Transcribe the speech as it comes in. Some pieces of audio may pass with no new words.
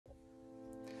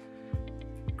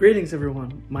Greetings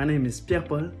everyone, my name is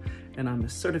Pierre-Paul and I'm a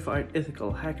certified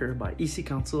ethical hacker by EC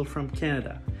Council from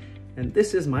Canada. And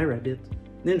this is my rabbit,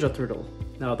 Ninja Turtle.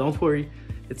 Now don't worry,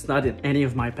 it's not in any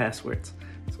of my passwords,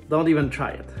 so don't even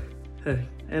try it.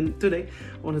 And today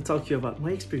I want to talk to you about my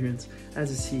experience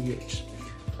as a CEH.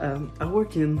 I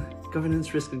work in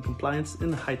governance, risk and compliance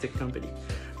in a high-tech company.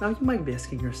 Now you might be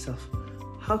asking yourself,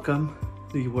 how come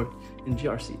do you work in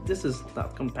GRC? This is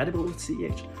not compatible with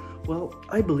CEH. Well,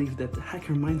 I believe that the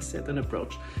hacker mindset and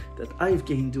approach that I've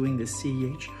gained doing this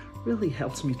CEH really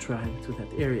helps me thrive to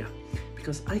that area,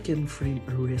 because I can frame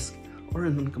a risk or a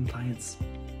non-compliance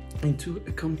into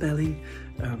a compelling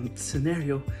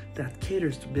scenario that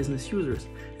caters to business users.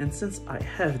 And since I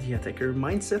have the attacker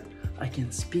mindset, I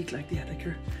can speak like the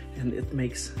attacker, and it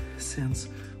makes sense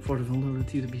for the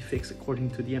vulnerability to be fixed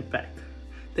according to the impact.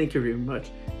 Thank you very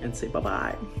much, and say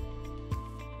bye-bye.